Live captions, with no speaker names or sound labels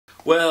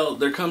Well,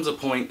 there comes a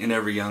point in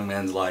every young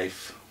man's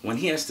life when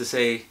he has to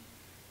say,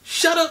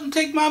 "Shut up and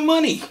take my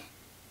money."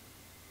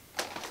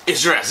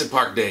 It's Jurassic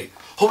Park Day.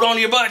 Hold on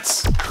to your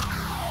butts.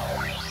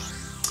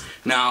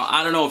 Now,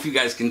 I don't know if you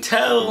guys can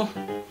tell,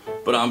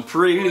 but I'm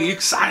pretty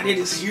excited.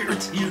 It's here,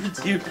 it's here,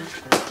 it's here.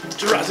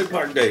 Jurassic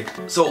Park Day.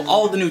 So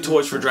all the new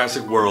toys for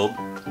Jurassic World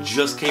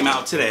just came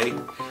out today.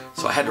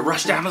 So I had to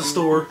rush down to the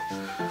store,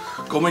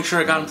 go make sure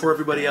I got them for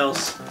everybody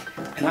else.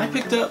 And I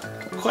picked up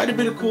quite a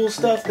bit of cool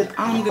stuff that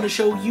I'm gonna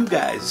show you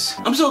guys.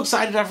 I'm so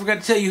excited I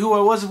forgot to tell you who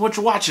I was and what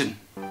you're watching.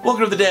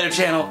 Welcome to the Dano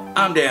channel.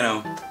 I'm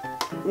Dano.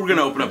 We're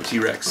gonna open up a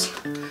T-Rex.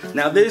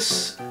 Now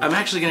this, I'm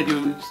actually gonna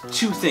do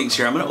two things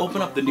here. I'm gonna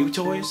open up the new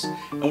toys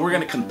and we're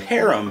gonna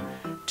compare them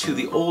to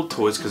the old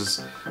toys, because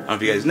I don't know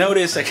if you guys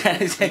noticed, I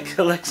kind of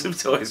collect some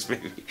toys,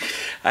 maybe.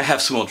 I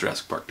have some old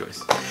Jurassic Park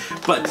toys.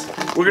 But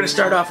we're going to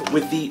start off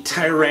with the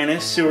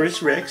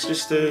Tyrannosaurus Rex.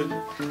 This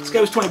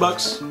guy was 20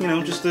 bucks, you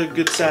know, just a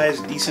good size,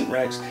 decent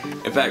Rex.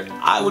 In fact,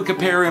 I would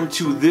compare him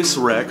to this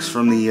Rex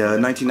from the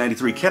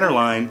 1993 Kenner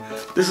line.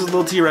 This is a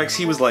little T-Rex.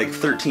 He was like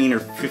 13 or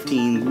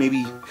 15,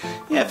 maybe,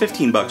 yeah,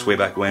 15 bucks way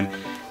back when.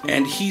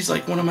 And he's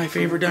like one of my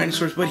favorite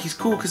dinosaurs, but he's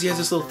cool because he has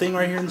this little thing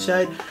right here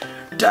inside.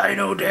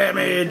 Dino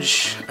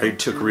damage! I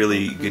took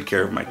really good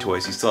care of my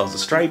toys. He still has the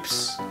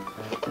stripes.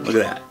 Look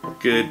at that.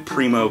 Good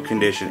primo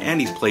condition. And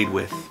he's played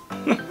with.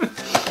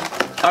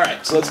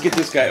 Alright, so let's get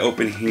this guy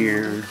open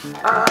here.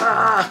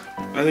 Ah!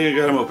 I think I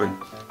got him open.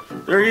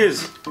 There he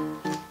is.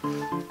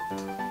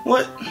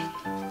 What?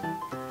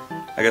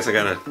 I guess I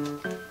gotta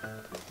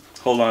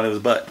hold on to his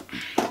butt.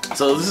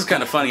 So this is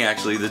kind of funny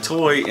actually. The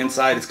toy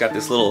inside, it's got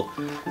this little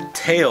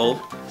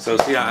tail. So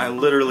see, I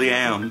literally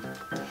am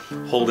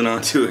holding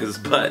on to his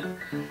butt.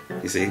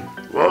 You see?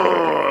 Whoa,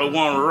 I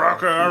want to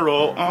rock and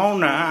roll all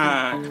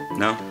night.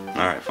 No?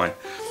 Alright, fine.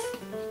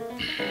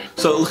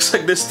 So it looks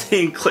like this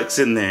thing clicks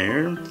in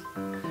there.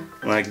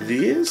 Like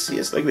this?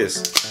 Yes, like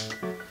this.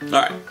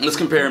 Alright, let's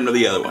compare him to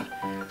the other one.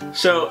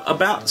 So,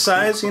 about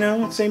size, you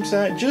know, same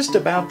size, just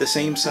about the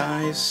same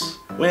size.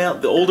 Well,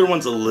 the older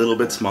one's a little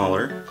bit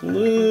smaller. A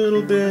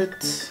little bit.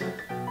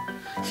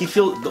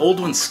 The old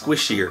one's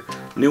squishier.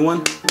 New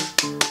one,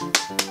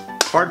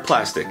 hard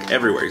plastic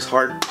everywhere. He's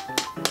hard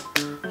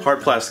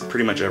plastic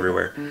pretty much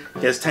everywhere.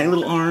 He has tiny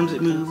little arms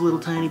that move, little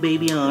tiny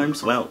baby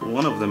arms. Well,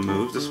 one of them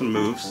moves, this one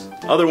moves.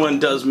 Other one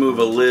does move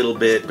a little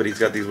bit, but he's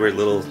got these weird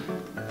little...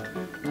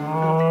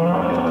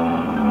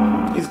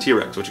 He's a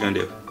T-Rex, what you gonna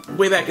do?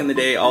 Way back in the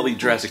day, all the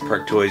Jurassic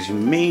Park toys, you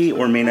may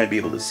or may not be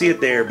able to see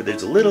it there, but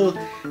there's a little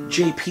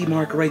JP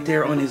mark right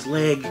there on his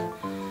leg.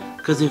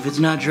 Because if it's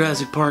not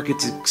Jurassic Park,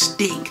 it's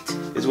extinct,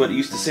 is what it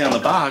used to say on the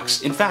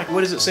box. In fact, what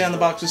does it say on the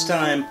box this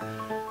time?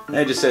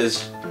 It just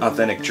says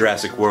authentic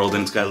Jurassic World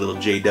and it's got a little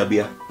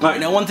JW. Alright,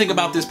 now one thing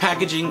about this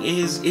packaging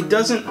is it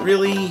doesn't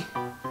really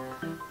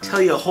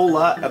tell you a whole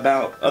lot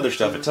about other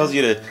stuff. It tells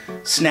you to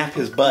snap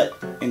his butt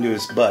into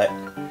his butt.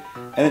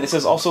 And then it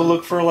says also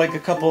look for like a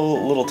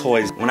couple little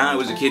toys. When I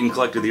was a kid and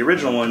collected the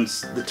original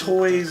ones, the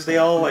toys, they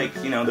all like,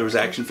 you know, there was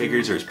action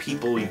figures, there was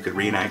people, you could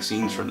reenact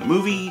scenes from the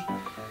movie.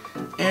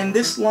 And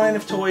this line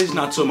of toys,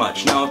 not so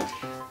much. Now,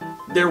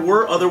 there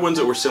were other ones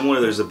that were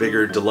similar. There's a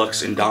bigger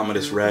deluxe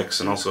Indominus Rex,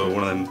 and also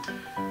one of them,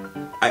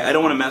 I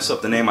don't want to mess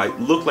up the name. I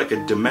looked like a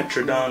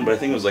Dimetrodon, but I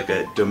think it was like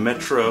a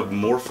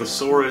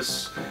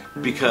Dimetramorphosaurus,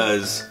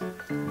 because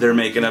they're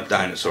making up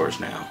dinosaurs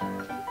now.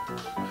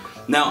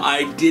 Now,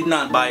 I did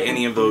not buy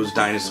any of those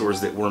dinosaurs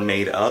that were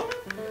made up,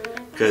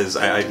 because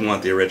I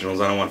want the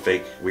originals. I don't want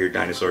fake, weird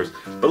dinosaurs.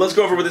 But let's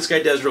go over what this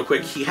guy does real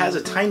quick. He has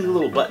a tiny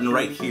little button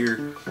right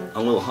here,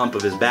 on a little hump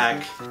of his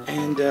back.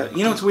 And,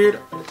 you know what's weird?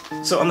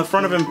 So on the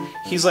front of him,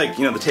 he's like,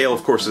 you know, the tail,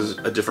 of course, is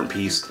a different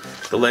piece.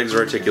 The legs are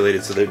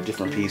articulated, so they're a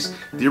different piece.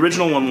 The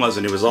original one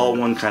wasn't. It was all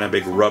one kind of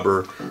big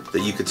rubber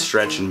that you could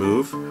stretch and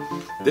move.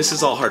 This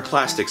is all hard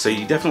plastic, so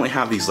you definitely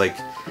have these, like,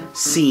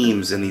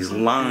 seams and these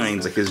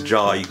lines, like his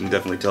jaw, you can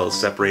definitely tell is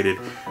separated.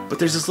 But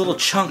there's this little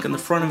chunk in the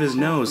front of his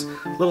nose,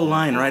 little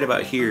line right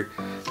about here,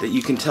 that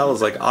you can tell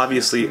is like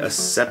obviously a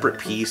separate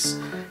piece.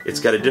 It's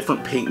got a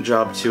different paint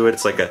job to it.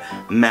 It's like a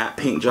matte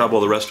paint job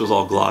while the rest was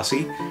all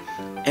glossy.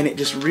 And it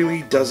just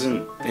really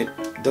doesn't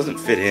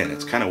fit in.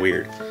 It's kind of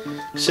weird.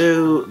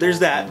 So there's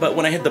that, but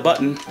when I hit the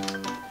button,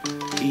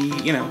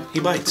 he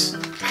bites.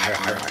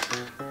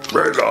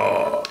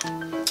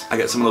 I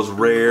got some of those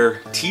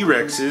rare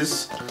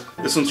T-Rexes.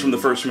 This one's from the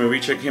first movie.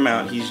 Check him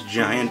out. He's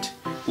giant.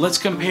 Let's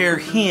compare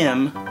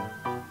him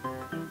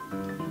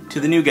to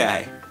the new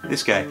guy.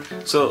 This guy.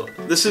 So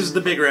this is the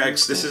big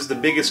Rex. This is the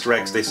biggest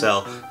Rex they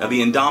sell. Now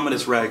the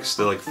Indominus Rex,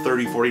 the like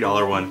 $30,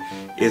 $40 one,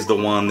 is the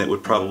one that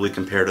would probably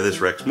compare to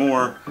this Rex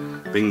more,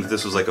 being that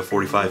this was like a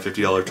 $45,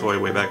 $50 toy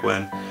way back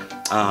when.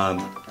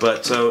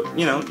 But so,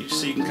 you know,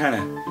 so you can kind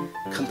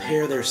of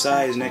compare their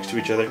size next to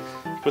each other,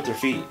 put their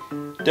feet.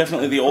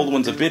 Definitely the old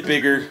one's a bit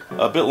bigger,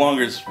 a bit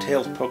longer. His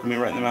tail's poking me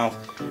right in the mouth.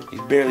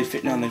 He's barely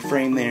fitting on the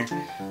frame there.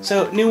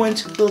 So new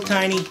one's a little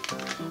tiny.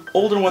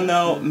 Older one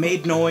though,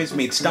 made noise,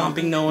 made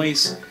stomping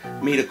noise,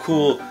 made a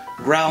cool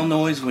growl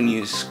noise when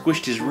you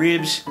squished his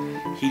ribs.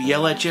 He'd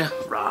yell at you.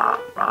 Rah,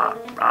 rah,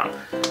 rah.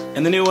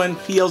 And the new one,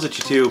 he yells at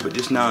you too, but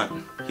just not,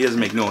 he doesn't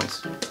make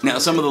noise. Now,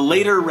 some of the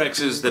later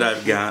Rexes that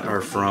I've got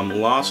are from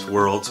Lost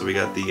World. So we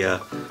got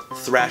the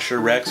Thrasher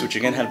Rex, which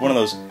again had one of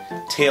those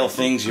tail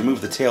things. You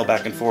move the tail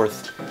back and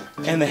forth,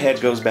 and the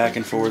head goes back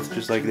and forth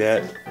just like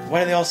that.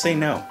 Why do they all say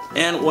no?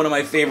 And one of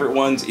my favorite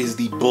ones is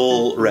the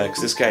Bull Rex.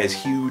 This guy is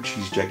huge,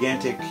 he's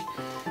gigantic,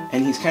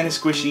 and he's kind of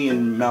squishy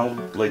and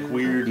like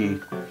weird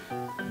and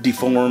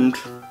deformed.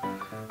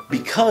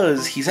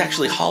 Because he's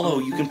actually hollow,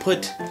 you can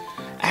put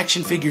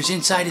action figures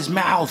inside his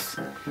mouth.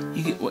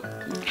 You get what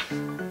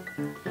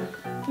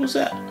was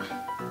that?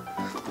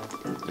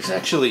 It's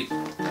actually,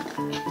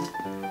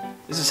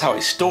 this is how I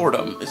stored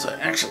them. Is I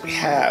actually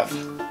have.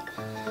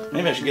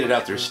 Maybe I should get it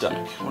out through his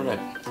stomach. What did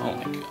I? Oh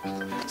my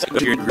god.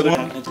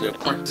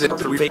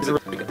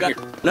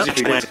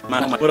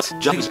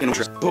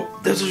 Oh,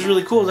 this is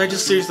really cool. I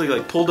just seriously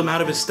like pulled him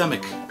out of his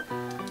stomach.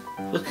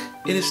 Look,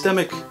 in his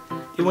stomach.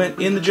 He went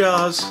in the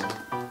jaws.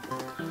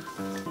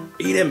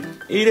 Eat him!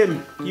 Eat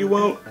him! You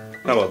won't!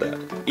 How about that?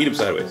 Eat him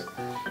sideways.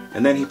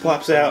 And then he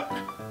plops out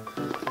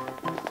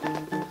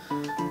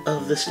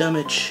of the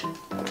stomach.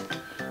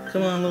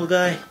 Come on, little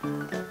guy.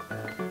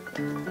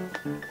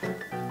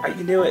 I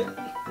can do it.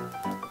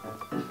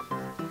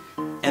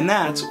 And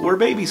that's where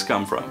babies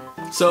come from.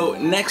 So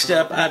next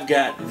up, I've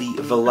got the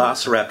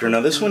Velociraptor. Now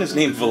this one is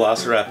named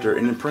Velociraptor,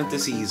 and in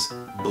parentheses,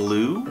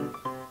 blue?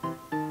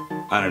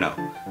 I don't know.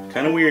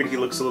 Kind of weird. He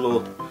looks a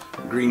little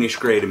greenish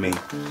gray to me,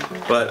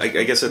 but I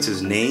guess that's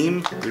his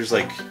name. There's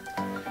like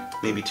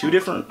maybe 2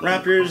 different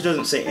raptors.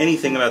 Doesn't say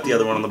anything about the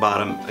other one on the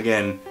bottom.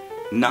 Again,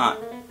 not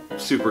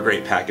super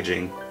great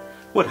packaging.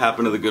 What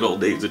happened to the good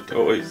old days of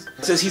toys?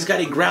 It says he's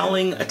got a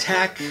growling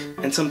attack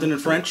and something in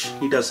French.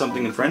 He does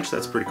something in French.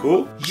 That's pretty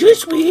cool. Je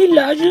suis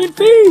l'agent.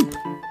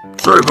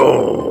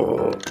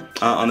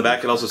 On the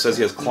back it also says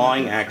he has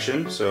clawing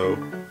action, so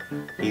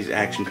he's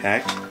action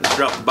packed. Let's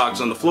drop the box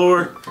on the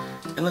floor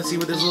and let's see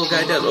what this little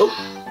guy does. Oh!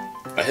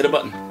 I hit a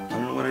button. I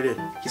don't know what I did.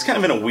 He's kind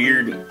of in a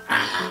weird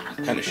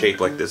kind of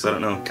shape like this. I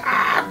don't know.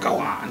 Go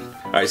on.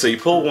 Alright, so you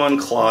pull one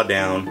claw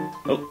down.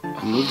 Oh,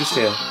 I moved his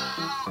tail.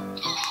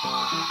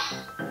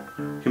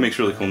 He makes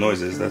really cool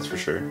noises, that's for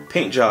sure.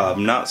 Paint job,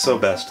 not so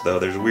best though.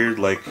 There's weird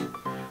like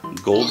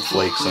gold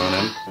flakes on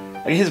him.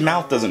 Like, his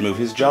mouth doesn't move.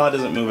 His jaw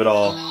doesn't move at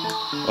all.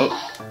 Oh,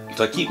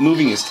 so I keep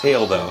moving his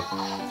tail though.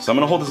 So I'm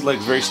going to hold his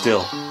legs very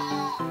still.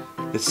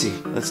 Let's see.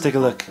 Let's take a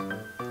look.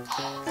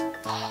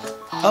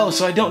 Oh,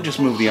 so I don't just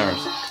move the arms.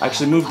 I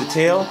actually move the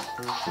tail.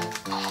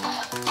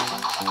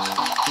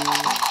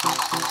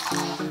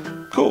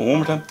 Cool, one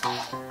more time.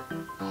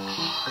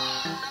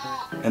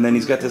 And then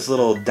he's got this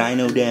little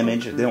dino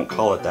damage. They don't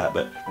call it that,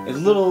 but a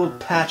little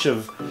patch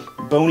of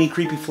bony,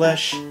 creepy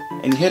flesh.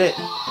 And you hit it,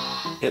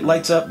 it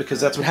lights up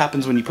because that's what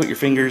happens when you put your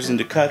fingers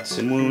into cuts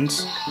and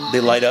wounds. They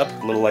light up,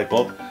 a little light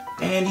bulb.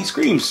 And he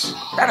screams,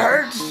 "That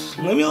hurts!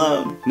 Leave me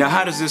alone!" Now,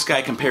 how does this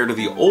guy compare to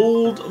the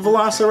old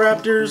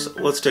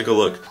Velociraptors? Let's take a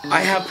look.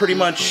 I have pretty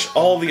much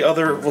all the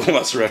other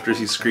Velociraptors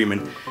he's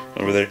screaming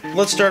over there.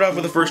 Let's start off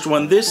with the first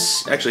one.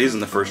 This actually isn't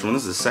the first one,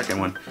 this is the second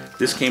one.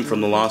 This came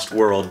from the Lost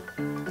World,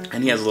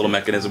 and he has a little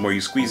mechanism where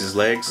you squeeze his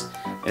legs,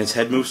 and his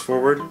head moves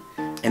forward.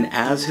 And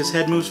as his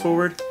head moves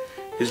forward,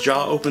 his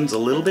jaw opens a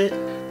little bit,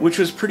 which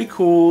was pretty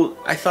cool.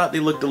 I thought they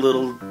looked a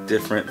little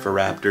different for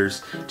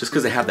raptors, just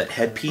because they have that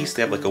headpiece.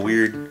 They have like a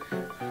weird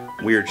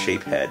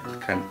shaped head,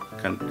 kind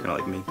of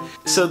like me.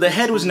 So the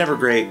head was never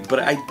great, but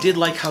I did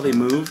like how they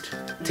moved.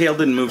 Tail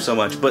didn't move so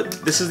much, but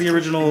this is the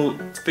original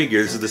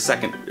figure. This is the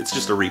second. It's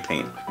just a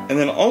repaint. And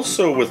then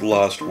also with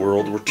Lost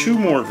World were 2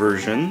 more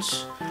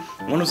versions.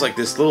 One was like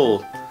this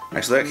little.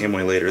 Actually, that came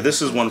way later.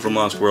 This is one from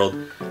Lost World.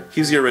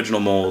 He's the original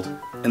mold.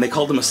 And they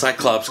called him a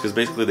Cyclops because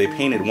basically they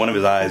painted one of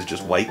his eyes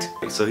just white.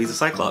 So he's a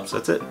Cyclops,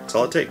 that's it. That's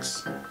all it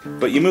takes.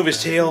 But you move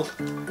his tail,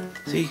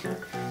 see?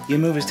 You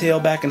move his tail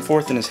back and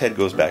forth and his head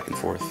goes back and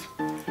forth.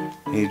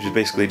 And he just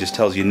basically just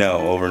tells you no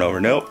over and over.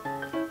 Nope.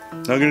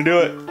 Not gonna do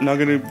it. Not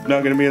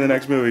gonna be in the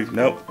next movie.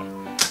 Nope.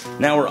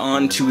 Now we're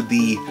on to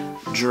the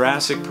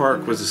Jurassic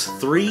Park was this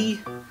 3,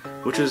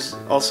 which is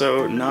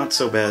also not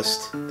so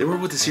best. They were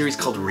with a series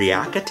called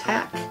React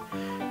Attack,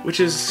 which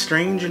is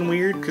strange and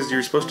weird because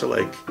you're supposed to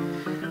like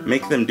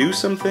make them do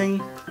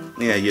something.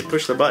 Yeah, you'd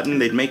push the button,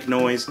 they'd make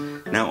noise.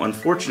 Now,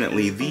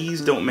 unfortunately,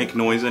 these don't make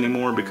noise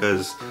anymore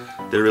because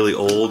they're really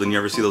old, and you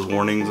ever see those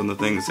warnings on the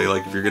thing that say,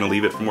 like, if you're gonna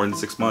leave it for more than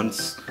 6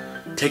 months,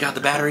 take out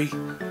the battery?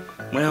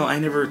 Well, I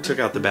never took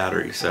out the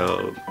battery,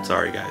 so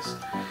sorry, guys.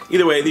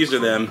 Either way, these are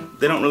them.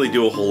 They don't really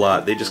do a whole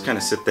lot. They just kind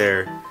of sit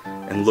there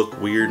and look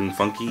weird and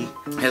funky.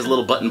 He has a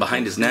little button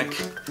behind his neck,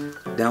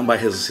 down by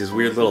his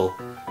weird little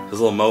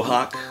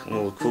mohawk, a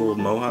little cool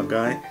mohawk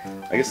guy.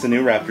 I guess the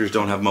new Raptors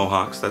don't have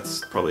mohawks,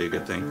 that's probably a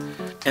good thing.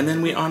 And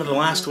then we on to the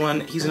last one.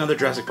 He's another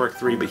Jurassic Park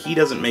 3, but he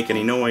doesn't make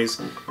any noise.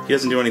 He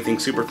doesn't do anything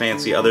super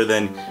fancy other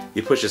than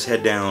you push his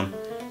head down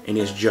and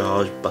his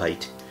jaws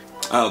bite.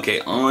 Okay,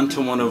 on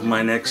to one of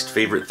my next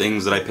favorite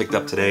things that I picked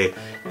up today.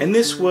 And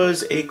this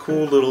was a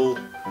cool little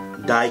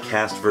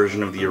die-cast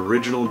version of the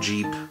original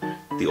Jeep,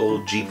 the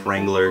old Jeep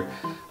Wrangler.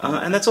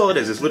 And that's all it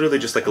is. It's literally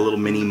just like a little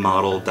mini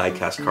model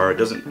die-cast car. It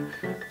doesn't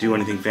do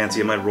anything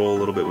fancy. I might roll a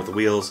little bit with the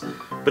wheels,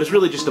 but it's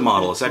really just a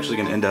model. It's actually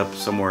going to end up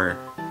somewhere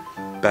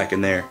back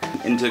in there.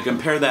 And to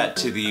compare that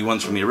to the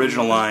ones from the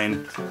original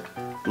line,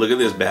 look at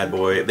this bad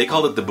boy. They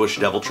called it the Bush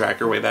Devil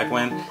Tracker way back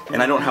when,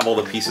 and I don't have all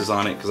the pieces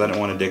on it because I don't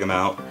want to dig them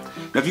out.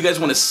 Now if you guys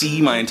want to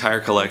see my entire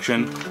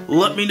collection,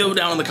 let me know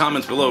down in the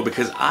comments below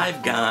because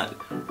I've got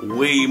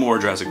way more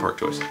Jurassic Park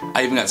toys.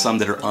 I even got some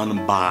that are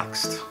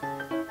unboxed.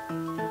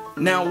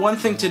 Now one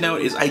thing to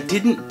note is I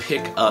didn't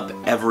pick up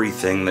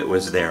everything that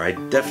was there. I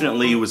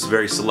definitely was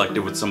very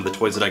selective with some of the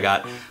toys that I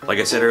got. Like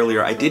I said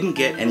earlier, I didn't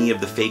get any of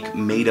the fake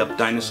made-up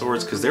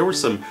dinosaurs because there were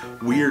some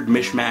weird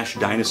mishmash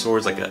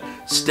dinosaurs like a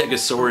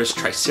Stegosaurus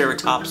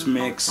Triceratops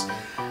mix.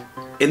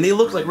 And they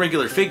looked like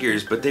regular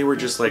figures, but they were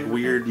just like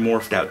weird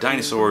morphed out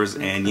dinosaurs,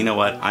 and you know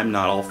what? I'm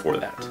not all for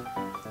that.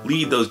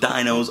 Leave those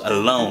dinos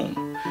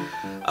alone.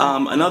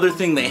 Another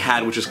thing they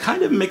had, which is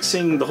kind of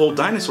mixing the whole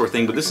dinosaur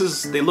thing, but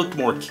they looked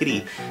more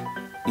kiddie,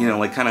 you know,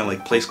 like kind of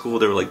like play school.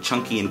 They were like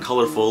chunky and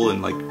colorful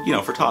and like, you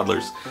know, for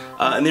toddlers.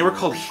 And they were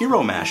called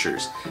Hero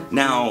Mashers.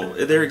 Now,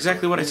 they're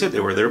exactly what I said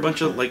they were. They're a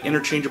bunch of like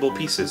interchangeable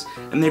pieces.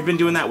 And they've been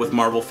doing that with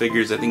Marvel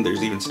figures. I think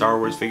there's even Star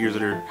Wars figures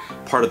that are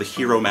part of the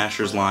Hero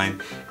Mashers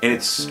line. And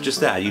it's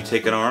just that. You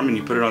take an arm and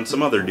you put it on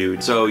some other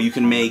dude. So you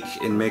can make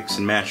and mix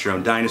and match your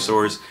own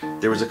dinosaurs.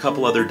 There was a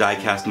couple other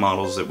die-cast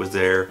models that was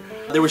there.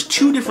 There was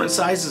 2 different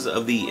sizes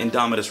of the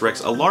Indominus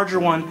Rex. A larger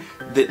one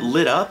that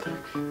lit up,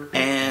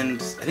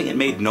 and I think it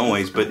made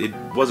noise, but it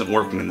wasn't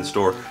working in the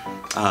store.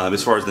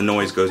 As far as the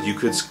noise goes, you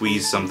could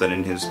squeeze something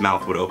and his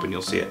mouth would open,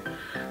 you'll see it.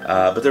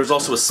 But there was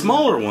also a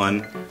smaller one,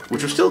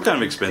 which was still kind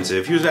of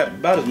expensive. He was at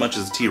about as much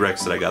as the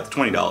T-Rex that I got, the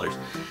 $20.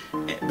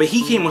 But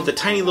he came with a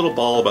tiny little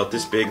ball about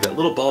this big, that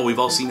little ball we've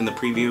all seen in the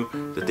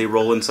preview that they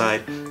roll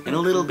inside, and a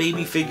little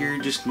baby figure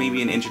just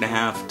maybe 1.5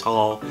 inches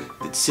tall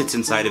that sits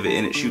inside of it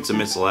and it shoots a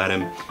missile at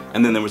him.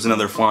 And then there was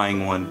another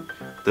flying one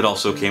that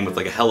also came with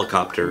like a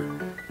helicopter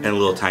and a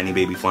little tiny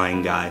baby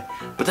flying guy.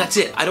 But that's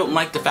it. I don't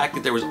like the fact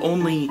that there was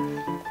only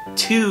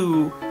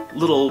 2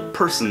 little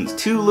persons,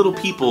 2 little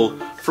people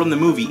from the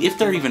movie, if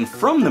they're even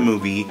from the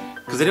movie,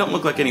 because they don't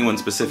look like anyone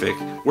specific.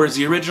 Whereas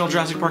the original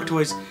Jurassic Park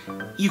toys,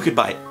 you could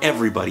buy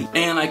everybody.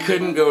 And I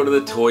couldn't go to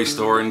the toy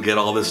store and get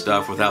all this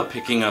stuff without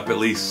picking up at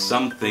least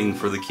something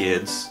for the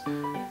kids.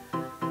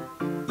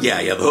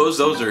 Yeah, those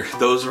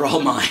are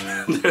all mine.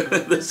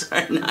 Those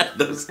are not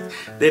those.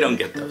 They don't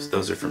get those.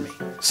 Those are for me.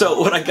 So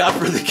what I got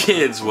for the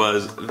kids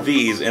was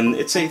these, and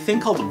it's a thing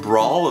called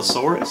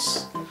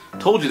Brawlosaurus.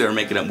 Told you they were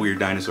making up weird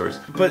dinosaurs,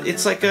 but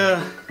it's like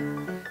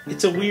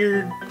it's a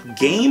weird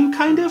game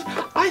kind of.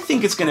 I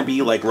think it's gonna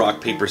be like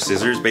rock paper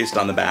scissors based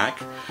on the back.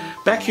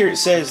 Back here it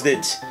says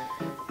that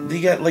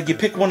they got like you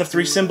pick one of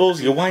 3 symbols,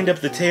 you wind up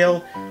the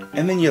tail,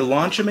 and then you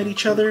launch them at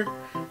each other,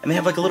 and they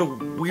have like a little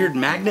weird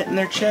magnet in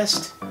their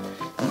chest.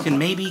 You can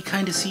maybe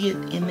kind of see it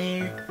in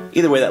there.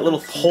 Either way, that little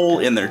hole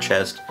in their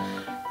chest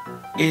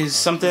is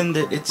something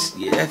that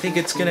I think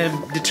it's gonna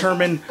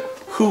determine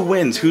who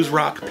wins, who's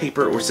rock,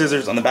 paper, or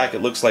scissors. On the back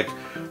it looks like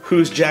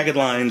who's jagged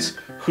lines,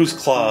 who's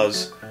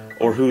claws,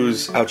 or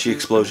who's ouchie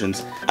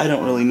explosions. I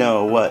don't really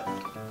know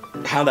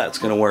how that's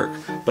gonna work.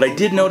 But I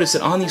did notice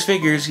that on these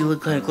figures, you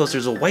look kind of close,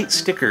 there's a white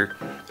sticker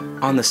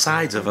on the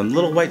sides of them,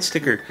 little white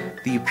sticker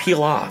that you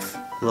peel off.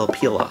 A little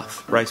peel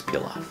off, rice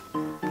peel off.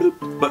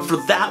 Boop. But for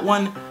that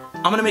one,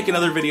 I'm gonna make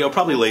another video,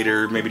 probably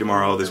later, maybe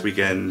tomorrow, this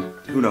weekend,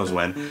 who knows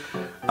when,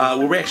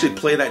 where we actually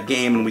play that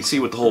game and we see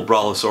what the whole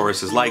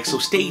Brawlosaurus is like. So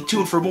stay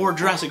tuned for more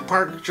Jurassic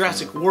Park,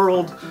 Jurassic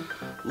World,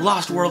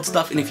 Lost World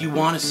stuff, and if you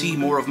want to see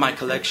more of my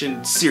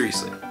collection,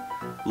 seriously,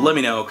 let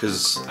me know,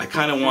 because I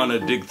kind of want to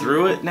dig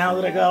through it now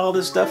that I got all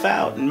this stuff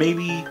out, and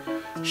maybe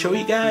show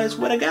you guys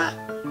what I got.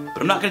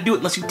 But I'm not going to do it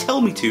unless you tell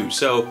me to,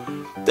 so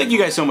thank you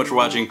guys so much for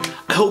watching.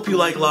 I hope you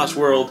like Lost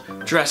World,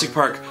 Jurassic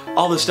Park,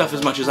 all this stuff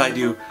as much as I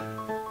do.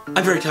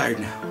 I'm very tired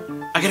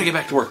now. I gotta get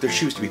back to work. There's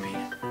shoes to be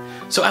painted.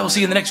 So I will see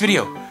you in the next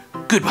video.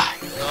 Goodbye.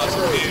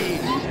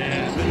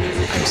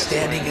 I'm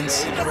standing in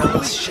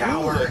Cinderella's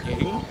shower.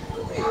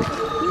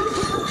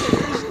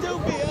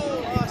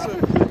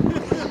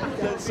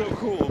 That's so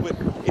cool, but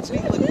it's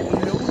neat like